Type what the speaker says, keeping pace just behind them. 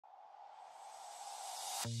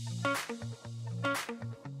All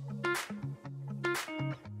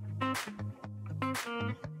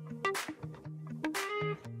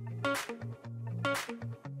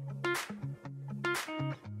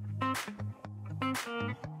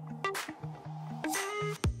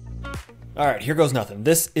right, here goes nothing.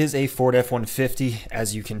 This is a Ford F150.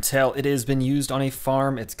 As you can tell, it has been used on a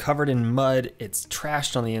farm. It's covered in mud. It's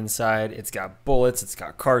trashed on the inside. It's got bullets. It's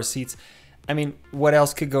got car seats. I mean, what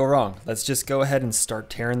else could go wrong? Let's just go ahead and start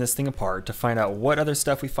tearing this thing apart to find out what other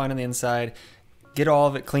stuff we find on the inside, get all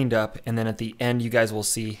of it cleaned up, and then at the end, you guys will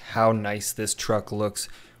see how nice this truck looks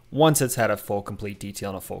once it's had a full complete detail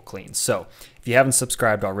and a full clean. So if you haven't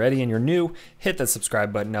subscribed already and you're new, hit that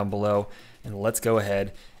subscribe button down below, and let's go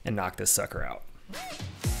ahead and knock this sucker out.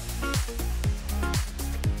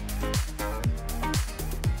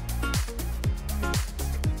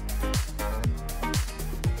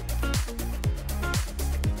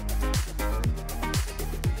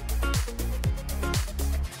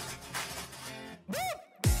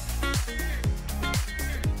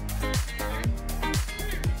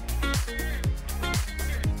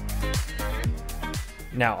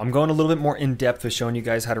 Now, I'm going a little bit more in depth with showing you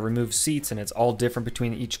guys how to remove seats, and it's all different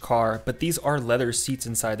between each car, but these are leather seats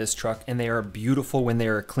inside this truck, and they are beautiful when they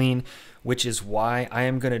are clean, which is why I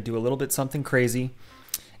am going to do a little bit something crazy,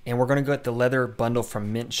 and we're going to get the leather bundle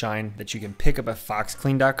from Mint Shine that you can pick up at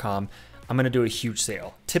foxclean.com. I'm going to do a huge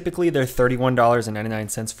sale. Typically, they're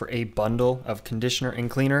 $31.99 for a bundle of conditioner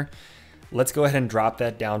and cleaner. Let's go ahead and drop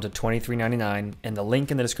that down to $23.99, and the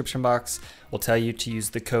link in the description box will tell you to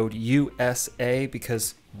use the code USA,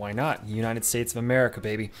 because why not? United States of America,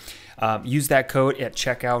 baby. Use that code at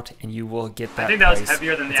checkout and you will get that price. It's a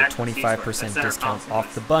 25% discount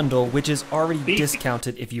off the bundle, which is already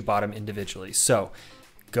discounted if you bought them individually. So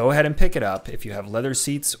go ahead and pick it up. If you have leather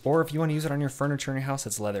seats, or if you want to use it on your furniture in your house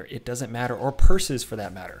that's leather, it doesn't matter, or purses for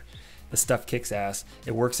that matter. The stuff kicks ass.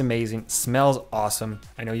 It works amazing. Smells awesome.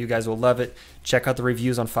 I know you guys will love it. Check out the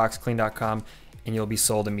reviews on foxclean.com and you'll be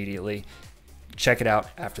sold immediately. Check it out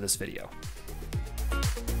after this video.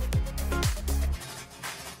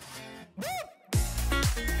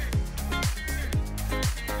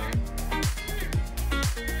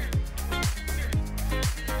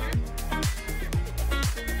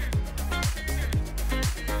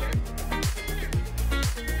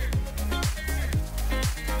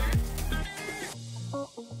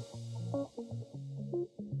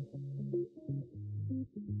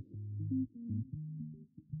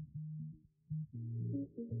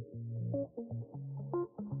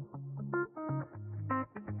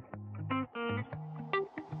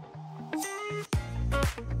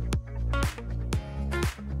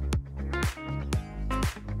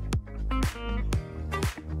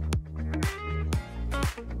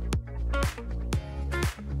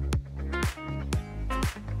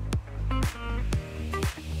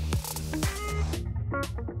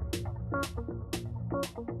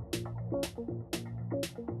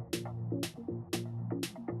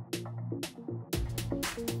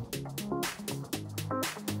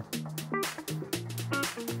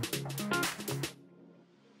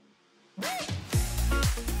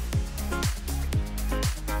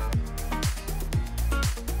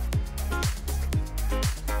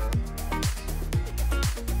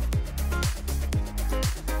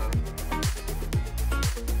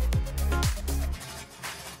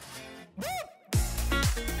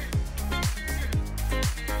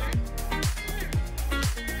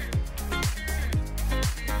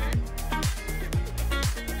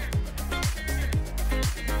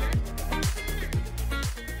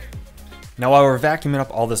 Now, while we're vacuuming up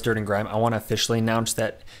all this dirt and grime, I want to officially announce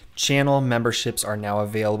that channel memberships are now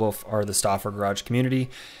available for the Stauffer Garage community.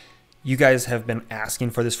 You guys have been asking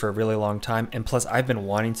for this for a really long time, and plus I've been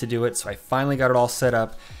wanting to do it, so I finally got it all set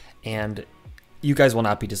up, and you guys will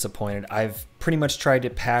not be disappointed. I've pretty much tried to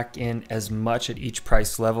pack in as much at each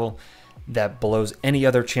price level that blows any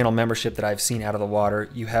other channel membership that I've seen out of the water.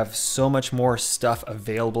 You have so much more stuff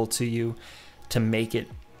available to you to make it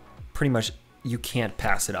pretty much, you can't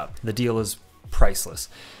pass it up. The deal is priceless.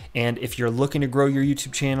 And if you're looking to grow your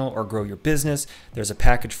YouTube channel or grow your business, there's a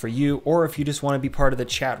package for you. Or if you just want to be part of the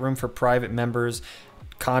chat room for private members,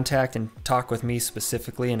 contact and talk with me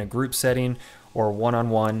specifically in a group setting or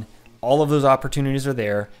one-on-one. All of those opportunities are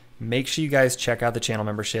there. Make sure you guys check out the channel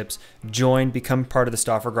memberships, join, become part of the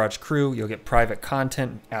Stauffer Garage Crew. You'll get private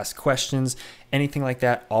content, ask questions, anything like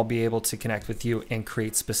that. I'll be able to connect with you and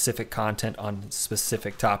create specific content on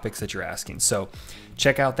specific topics that you're asking. So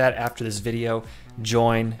check out that after this video,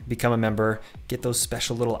 join, become a member, get those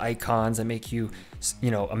special little icons that make you,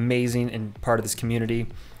 amazing and part of this community.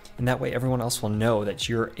 and that way everyone else will know that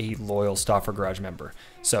you're a loyal Stauffer Garage member.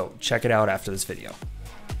 So check it out after this video.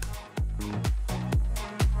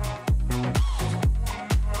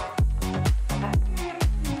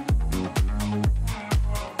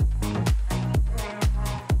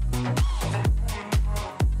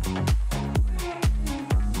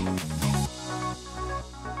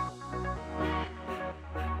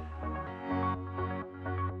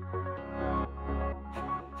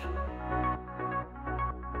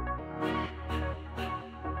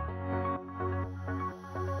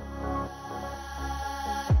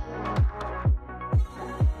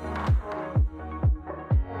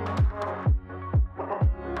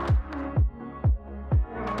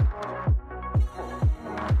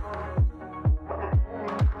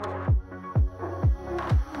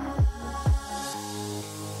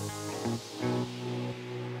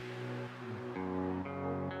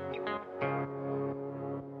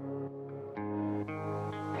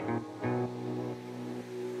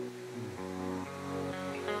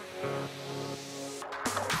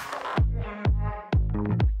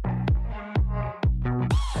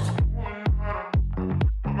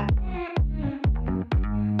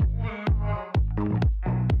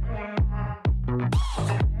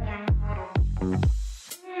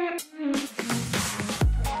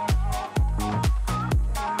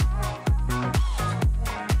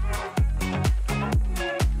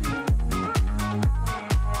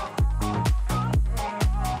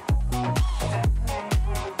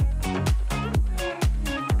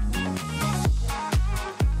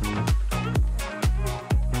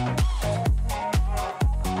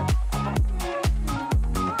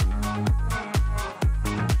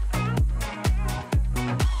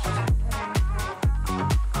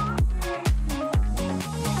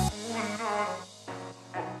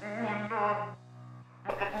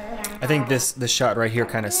 I think this shot right here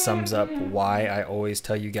kind of sums up why I always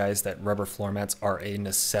tell you guys that rubber floor mats are a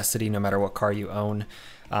necessity no matter what car you own.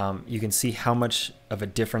 You can see how much of a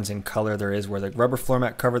difference in color there is where the rubber floor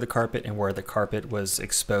mat covered the carpet and where the carpet was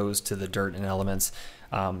exposed to the dirt and elements.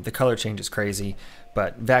 The color change is crazy,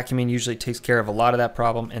 but vacuuming usually takes care of a lot of that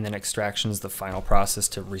problem, and then extraction is the final process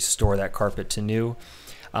to restore that carpet to new.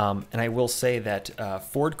 And I will say that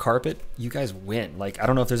Ford carpet, you guys win. Like, I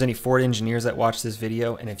don't know if there's any Ford engineers that watch this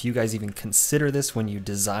video, and if you guys even consider this when you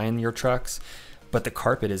design your trucks, but the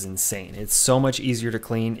carpet is insane. It's so much easier to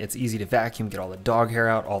clean. It's easy to vacuum, get all the dog hair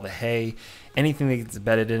out, all the hay, anything that gets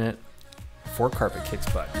bedded in it. Ford carpet kicks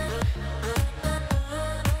butt, dude.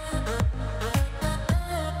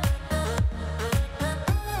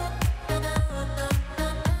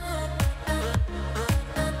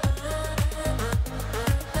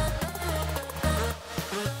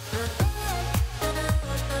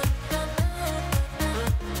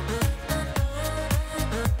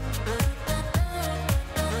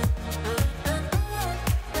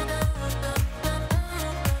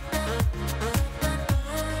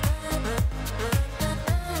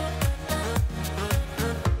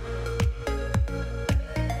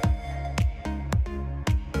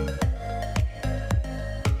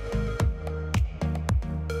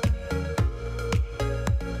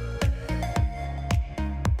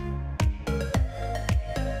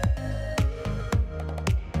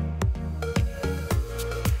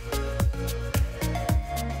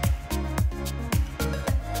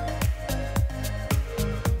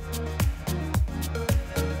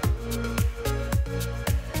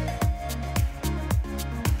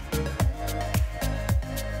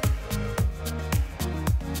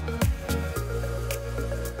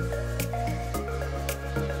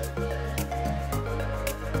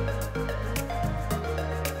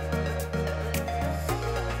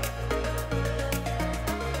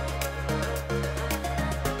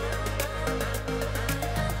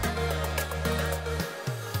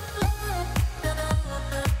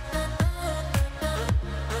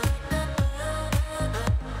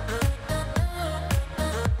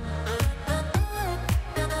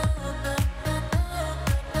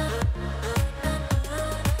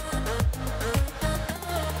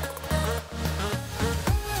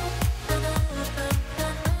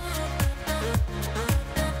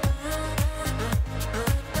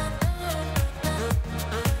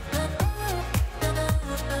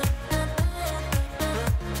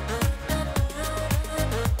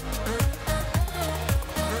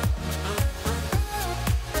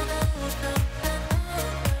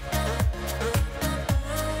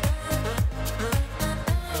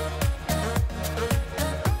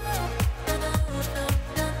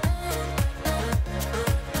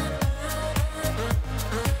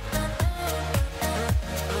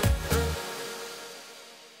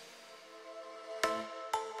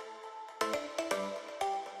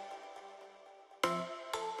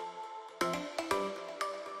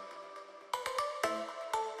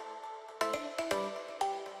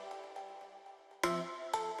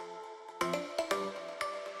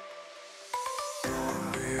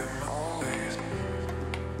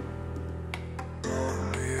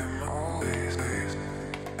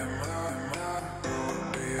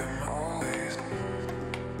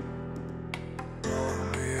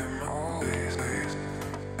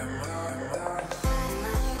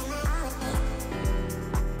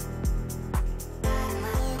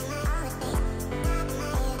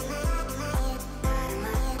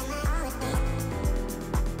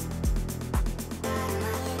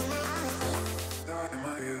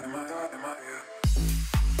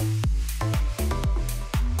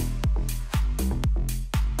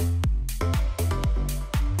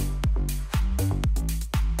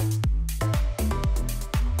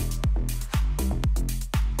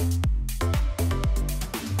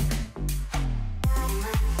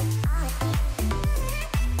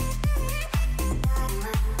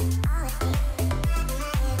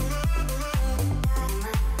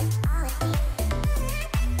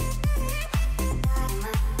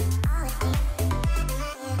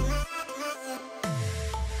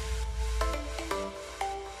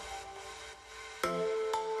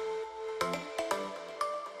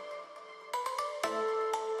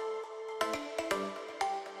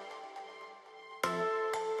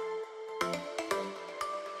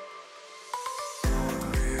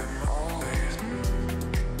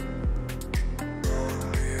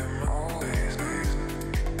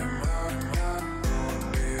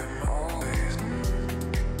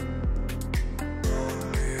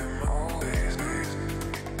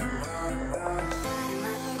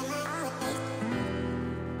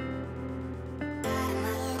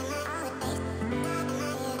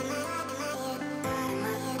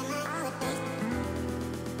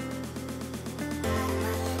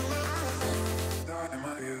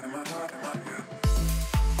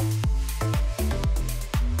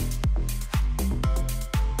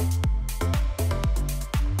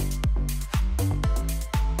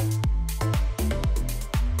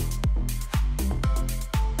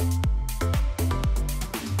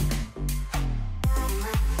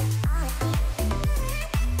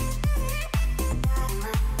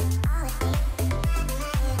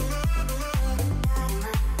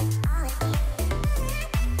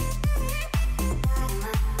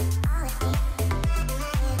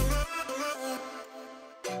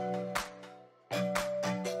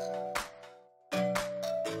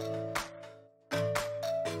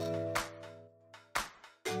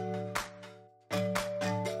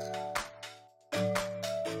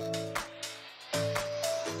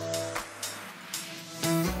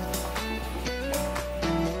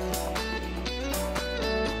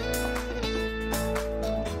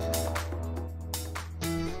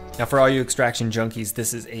 Now for all you extraction junkies,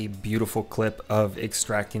 this is a beautiful clip of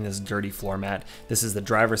extracting this dirty floor mat. This is the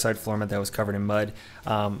driver's side floor mat that was covered in mud.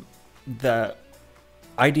 The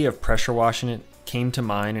idea of pressure washing it came to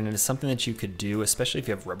mind, and it is something that you could do, especially if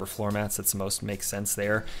you have rubber floor mats. That's the most makes sense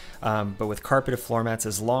there. But with carpeted floor mats,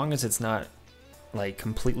 as long as it's not like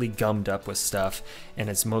completely gummed up with stuff and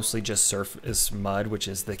it's mostly just surface mud, which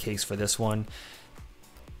is the case for this one,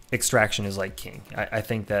 extraction is like king. I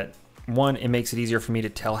think that, one, it makes it easier for me to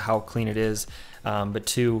tell how clean it is, but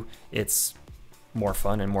two, it's more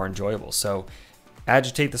fun and more enjoyable. So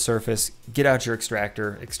agitate the surface, get out your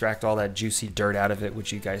extractor, extract all that juicy dirt out of it,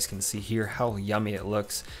 which you guys can see here how yummy it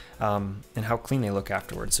looks, and how clean they look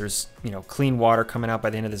afterwards. There's, you know, clean water coming out by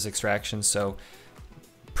the end of this extraction, so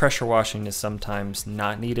pressure washing is sometimes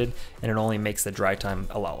not needed, and it only makes the dry time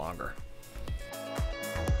a lot longer.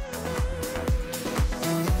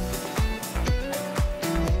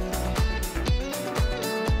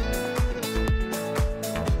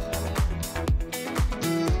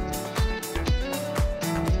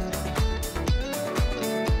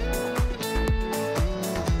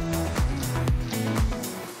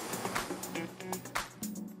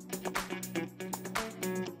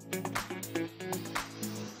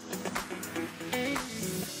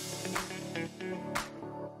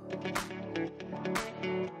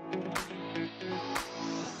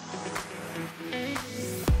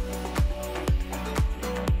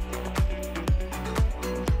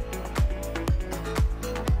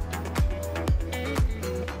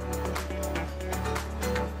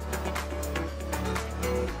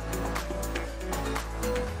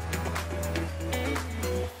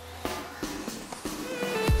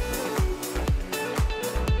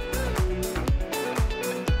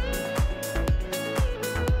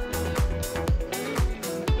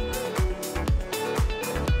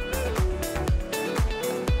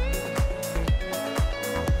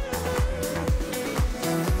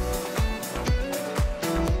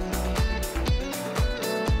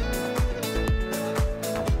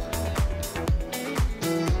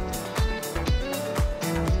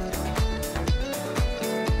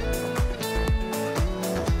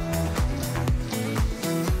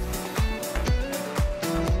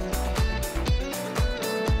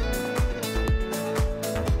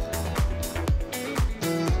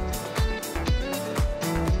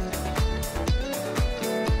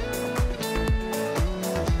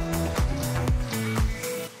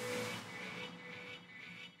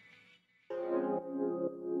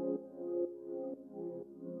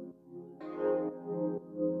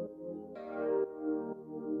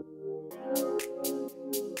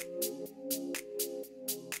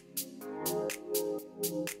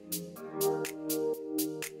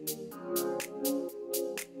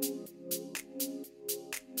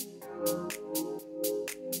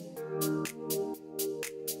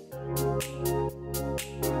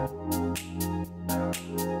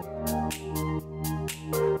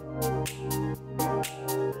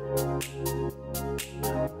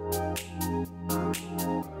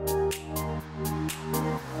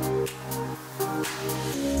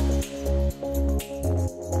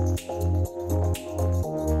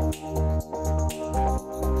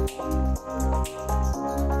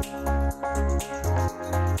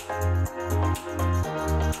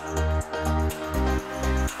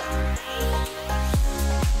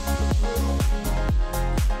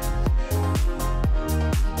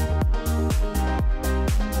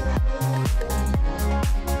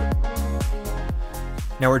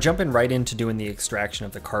 Now we're jumping right into doing the extraction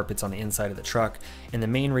of the carpets on the inside of the truck, and the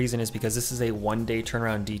main reason is because this is a one-day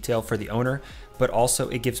turnaround detail for the owner, but also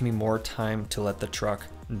it gives me more time to let the truck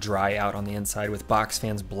dry out on the inside with box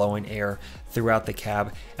fans blowing air throughout the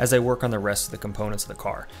cab as I work on the rest of the components of the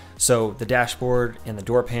car. So the dashboard and the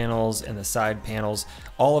door panels and the side panels,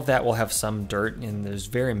 all of that will have some dirt, and there's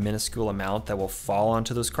very minuscule amount that will fall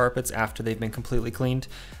onto those carpets after they've been completely cleaned.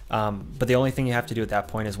 But the only thing you have to do at that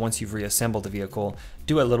point is, once you've reassembled the vehicle,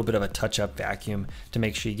 do a little bit of a touch-up vacuum to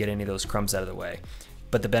make sure you get any of those crumbs out of the way.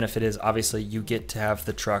 But the benefit is, obviously, you get to have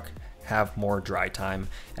the truck have more dry time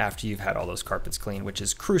after you've had all those carpets cleaned, which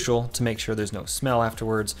is crucial to make sure there's no smell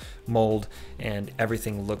afterwards, mold, and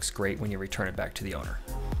everything looks great when you return it back to the owner.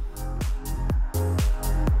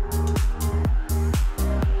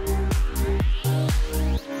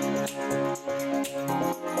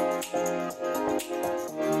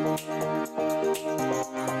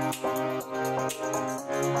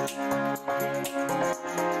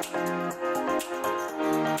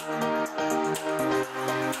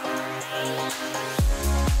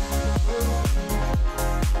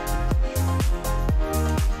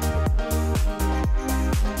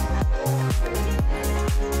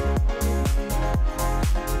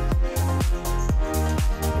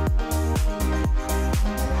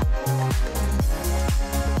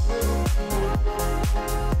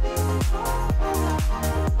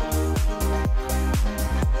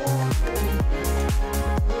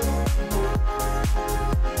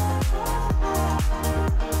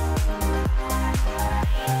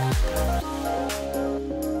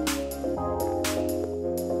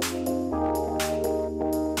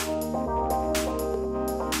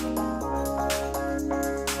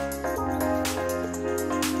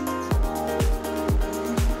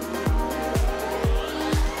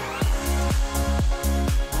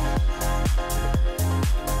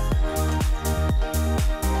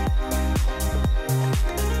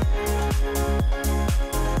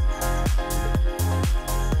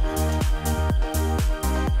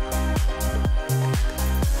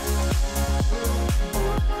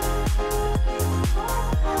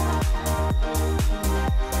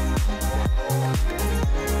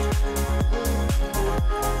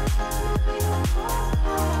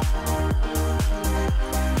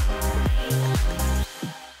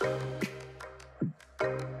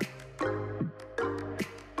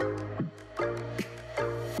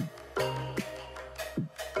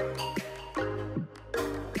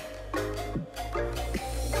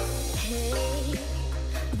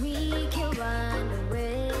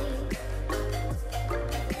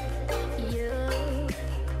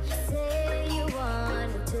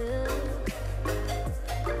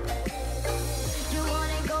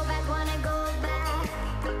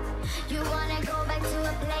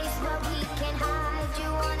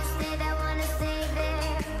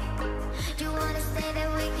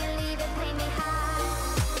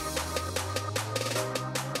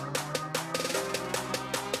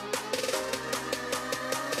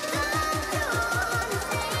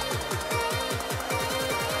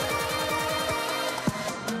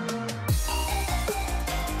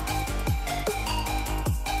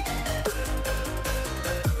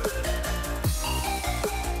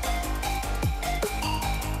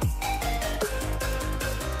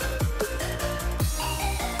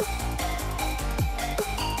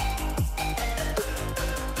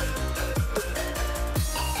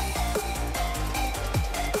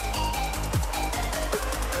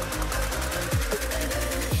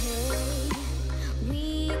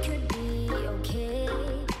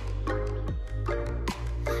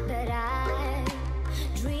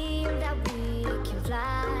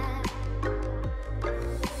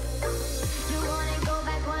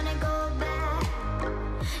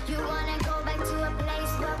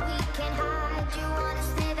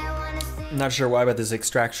 Not sure why, but this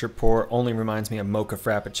Extractor pour only reminds me of Mocha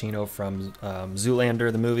Frappuccino from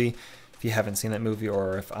Zoolander, the movie. If you haven't seen that movie,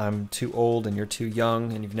 or if I'm too old and you're too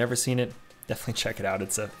young and you've never seen it, definitely check it out.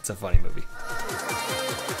 It's a funny movie.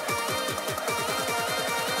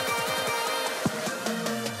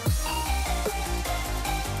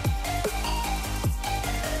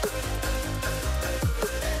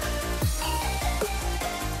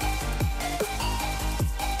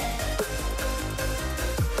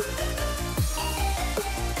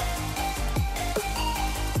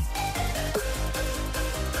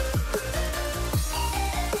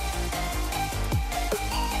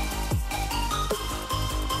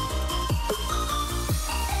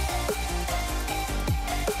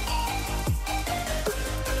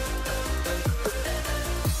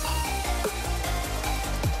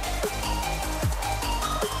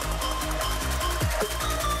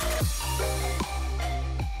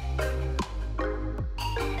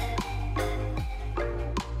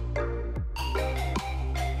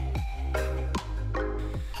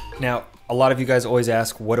 Now, a lot of you guys always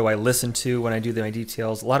ask, what do I listen to when I do my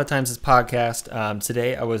details? A lot of times it's podcast.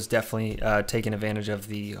 Today, I was definitely taking advantage of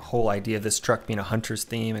the whole idea of this truck being a hunter's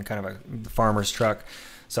theme and kind of a farmer's truck.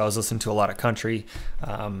 So I was listening to a lot of country.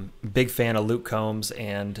 Big fan of Luke Combs,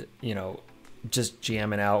 and just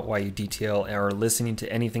jamming out while you detail or listening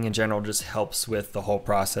to anything in general just helps with the whole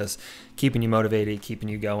process, keeping you motivated, keeping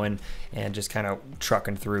you going, and just kind of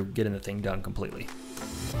trucking through, getting the thing done completely.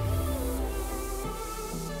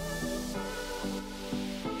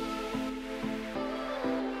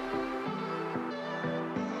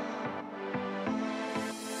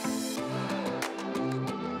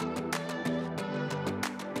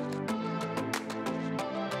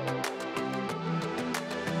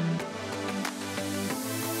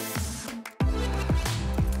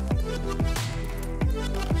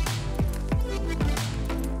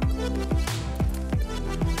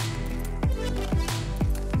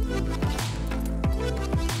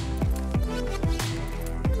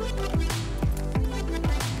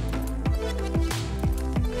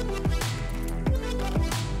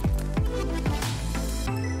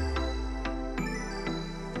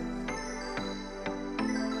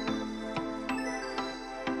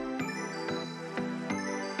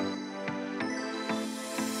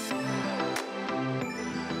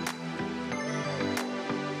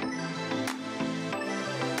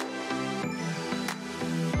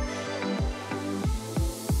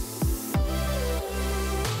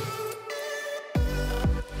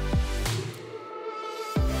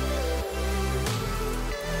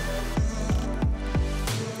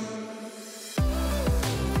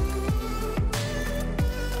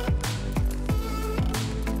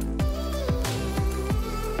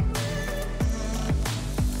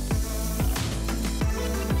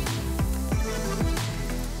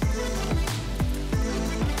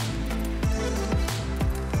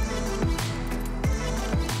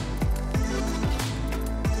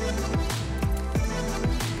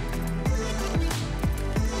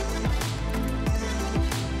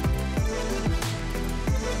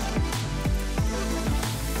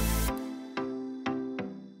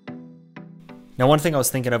 Now, one thing I was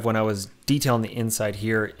thinking of when I was detailing the inside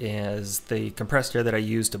here is the compressed air that I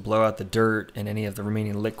use to blow out the dirt and any of the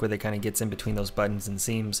remaining liquid that kind of gets in between those buttons and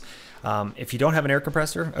seams. If you don't have an air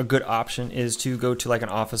compressor, a good option is to go to like an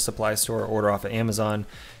office supply store or order off of Amazon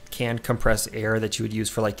canned compressed air that you would use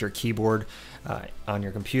for like your keyboard on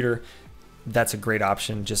your computer. That's a great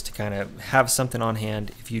option just to kind of have something on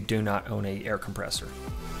hand if you do not own an air compressor.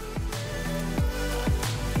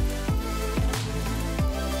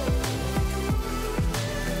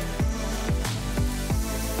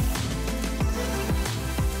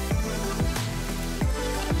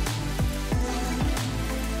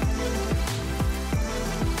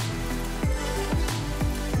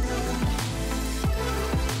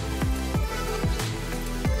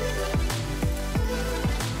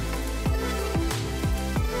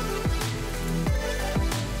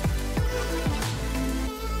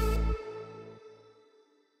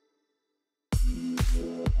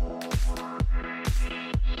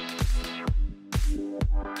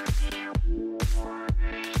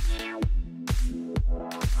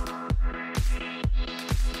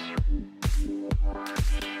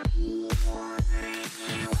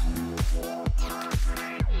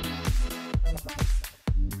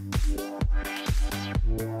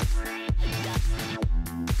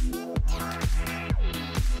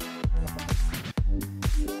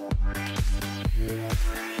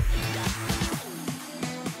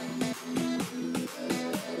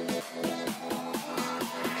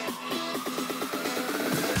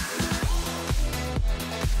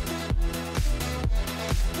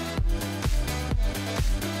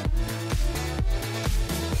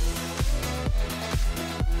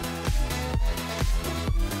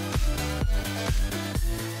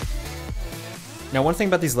 Now, one thing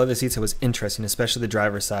about these leather seats that was interesting, especially the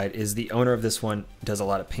driver's side, is the owner of this one does a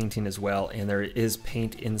lot of painting as well, and there is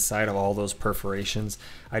paint inside of all those perforations.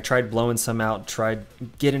 I tried blowing some out, tried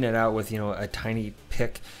getting it out with, you know, a tiny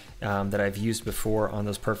pick that I've used before on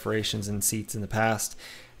those perforations and seats in the past,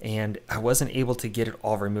 and I wasn't able to get it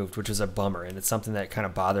all removed, which was a bummer, and it's something that kind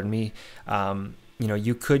of bothered me. You know,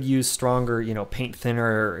 you could use stronger, you know, paint thinner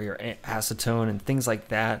or acetone and things like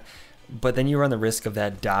that, but then you run the risk of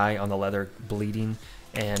that dye on the leather bleeding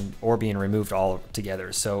and or being removed all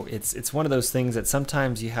together. So it's one of those things that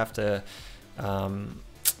sometimes you have to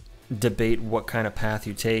debate what kind of path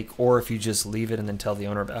you take, or if you just leave it and then tell the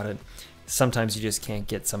owner about it. Sometimes you just can't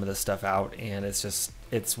get some of this stuff out, and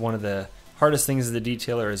it's one of the hardest things as a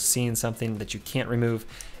detailer is seeing something that you can't remove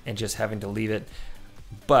and just having to leave it.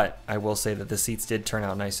 But I will say that the seats did turn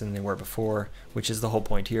out nicer than they were before, which is the whole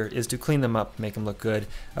point here, is to clean them up, make them look good,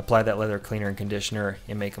 apply that leather cleaner and conditioner,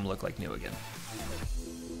 and make them look like new again.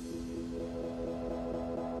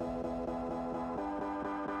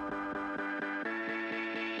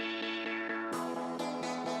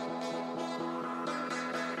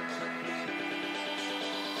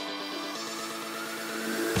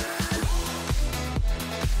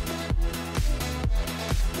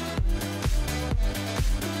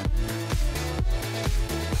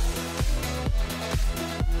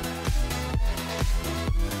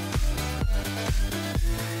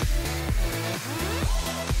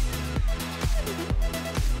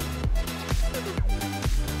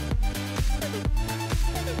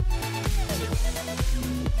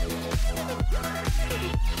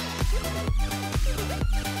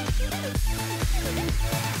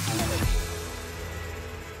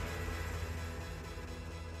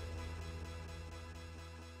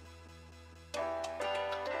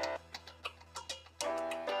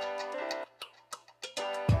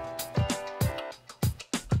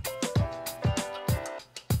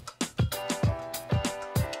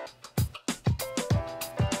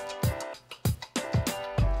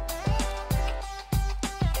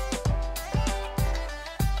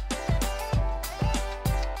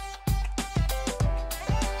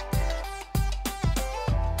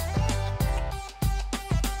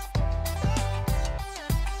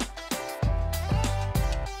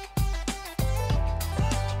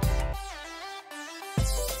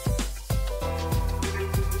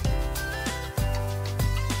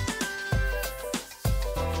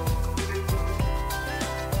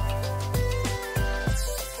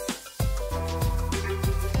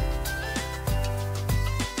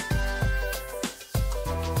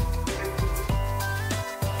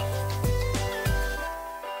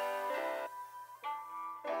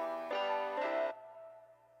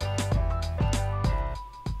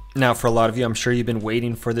 Now, for a lot of you, I'm sure you've been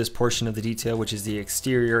waiting for this portion of the detail, which is the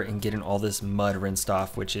exterior and getting all this mud rinsed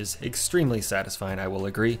off, which is extremely satisfying, I will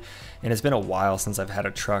agree. And it's been a while since I've had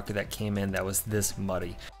a truck that came in that was this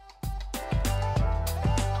muddy.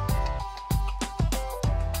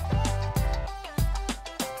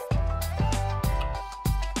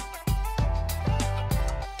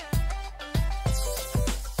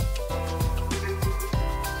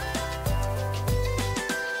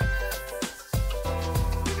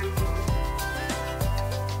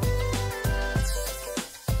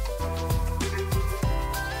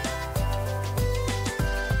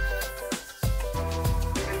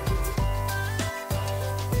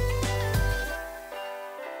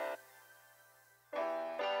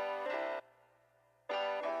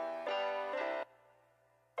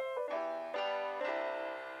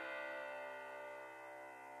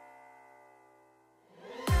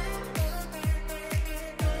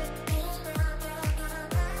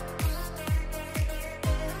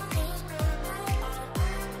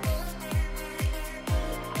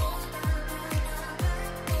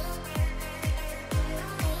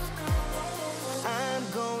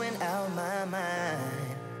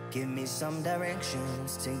 Give me some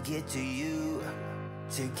directions to get to you.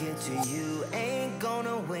 To get to you, ain't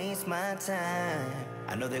gonna waste my time.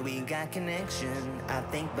 I know that we got connection, I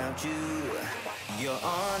think about you. You're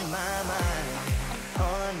on my mind,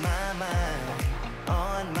 on my mind,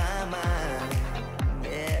 on my mind.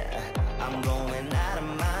 Yeah, I'm going out of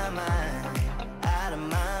my mind, out of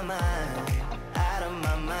my mind, out of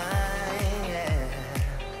my mind, yeah.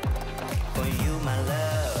 For you, my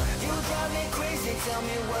love, you drive me crazy, tell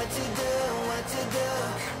me what to do, what to do.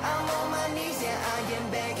 I'm on my knees, yeah, I am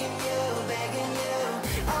begging you, begging you.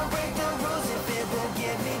 I'll break the rules if it will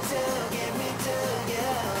get me to, yeah.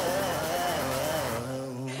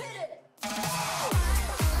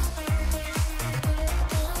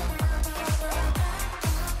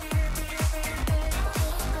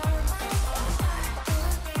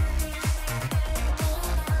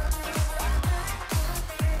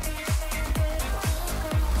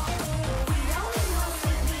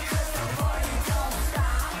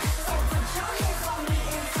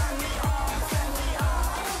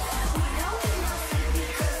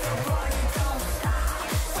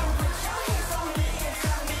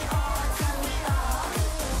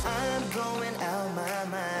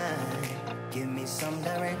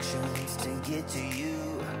 get to you,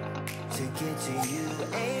 to get to you.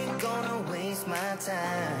 Ain't gonna waste my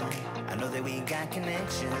time. I know that we got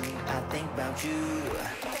connection. I think about you,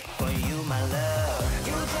 for you, my love.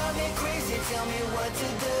 You drive me crazy, tell me what to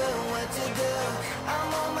do, what to do.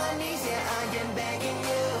 I'm on my knees, yeah, I am begging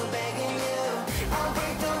you, begging you. I'll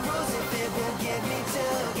break the rules if it will get me to,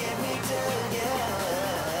 yeah.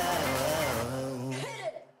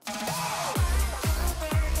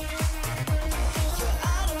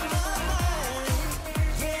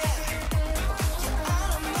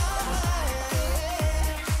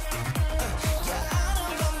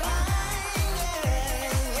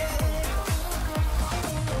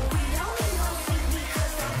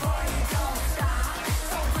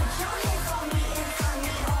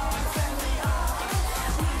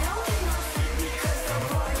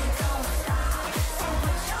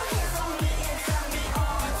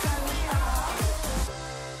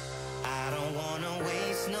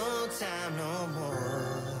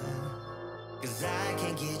 I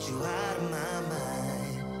can't get you out of my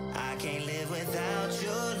mind. I can't live without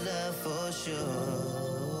your love for sure.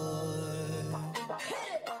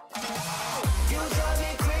 You drive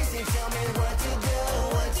me crazy, tell me what to do,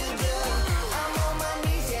 what to do. I'm on my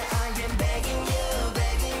knees, yeah, I am begging you,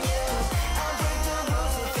 begging you. I'll break the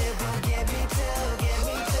rules if it will get me to,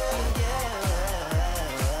 yeah.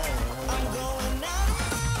 I'm going out.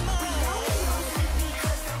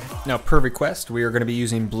 Now, per request, we are going to be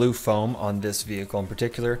using blue foam on this vehicle in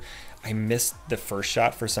particular. I missed the first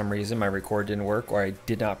shot for some reason. My record didn't work, or I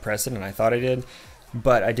did not press it, and I thought I did.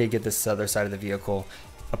 But I did get this other side of the vehicle,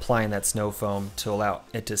 applying that snow foam to allow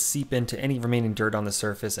it to seep into any remaining dirt on the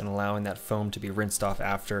surface and allowing that foam to be rinsed off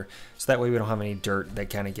after. So that way we don't have any dirt that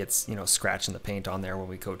kind of gets, scratching the paint on there when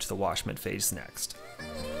we go to the washment phase next.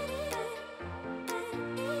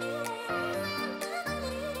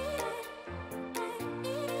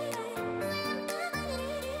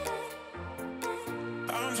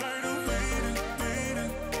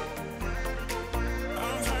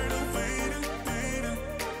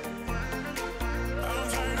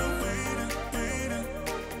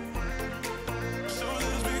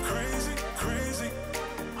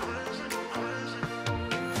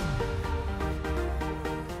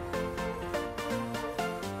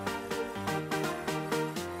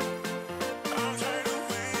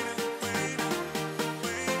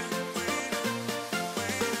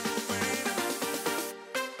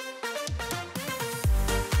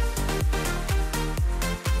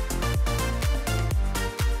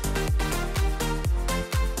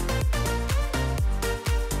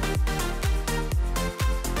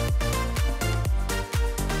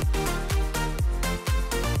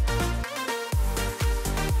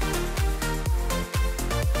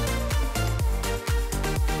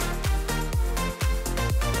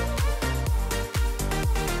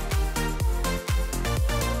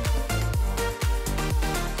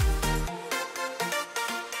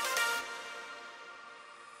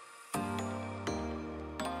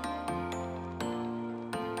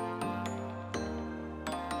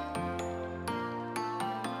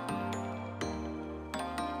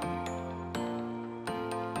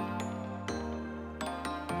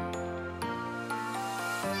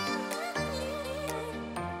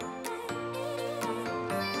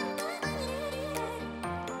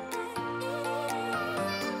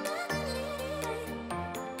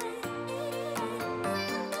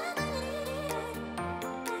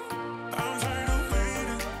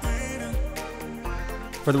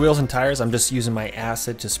 For the wheels and tires, I'm just using my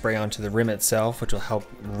acid to spray onto the rim itself, which will help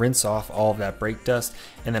rinse off all of that brake dust.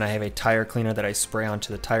 And then I have a tire cleaner that I spray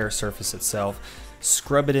onto the tire surface itself.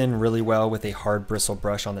 Scrub it in really well with a hard bristle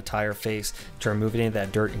brush on the tire face to remove any of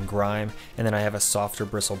that dirt and grime. And then I have a softer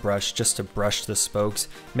bristle brush just to brush the spokes.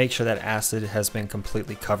 Make sure that acid has been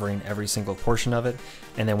completely covering every single portion of it.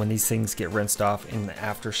 And then when these things get rinsed off in the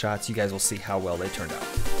after shots, you guys will see how well they turned out.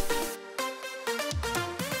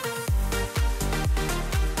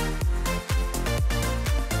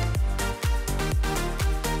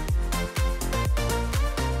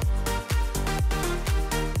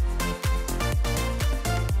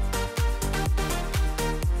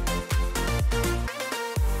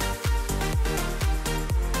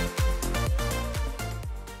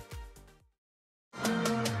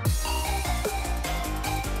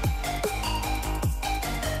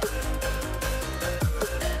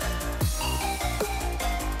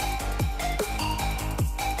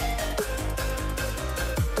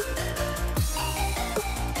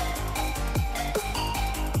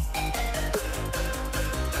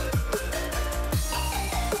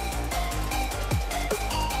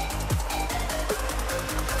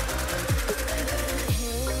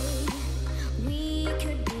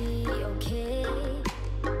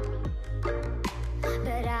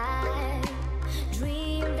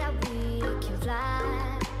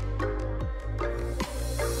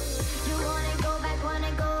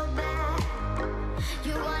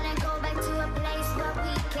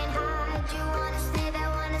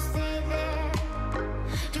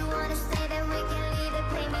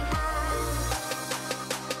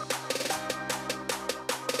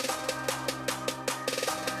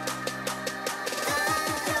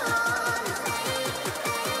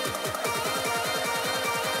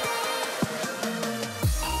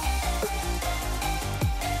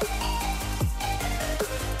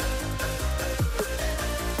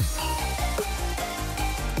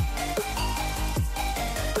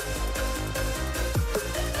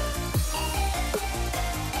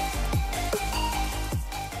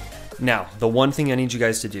 Now, the one thing I need you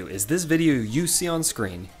guys to do is this video you see on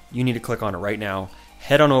screen, you need to click on it right now.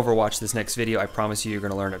 Head on over, watch this next video. I promise you, you're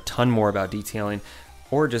gonna learn a ton more about detailing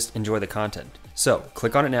or just enjoy the content. So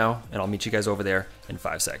click on it now and I'll meet you guys over there in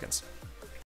 5 seconds.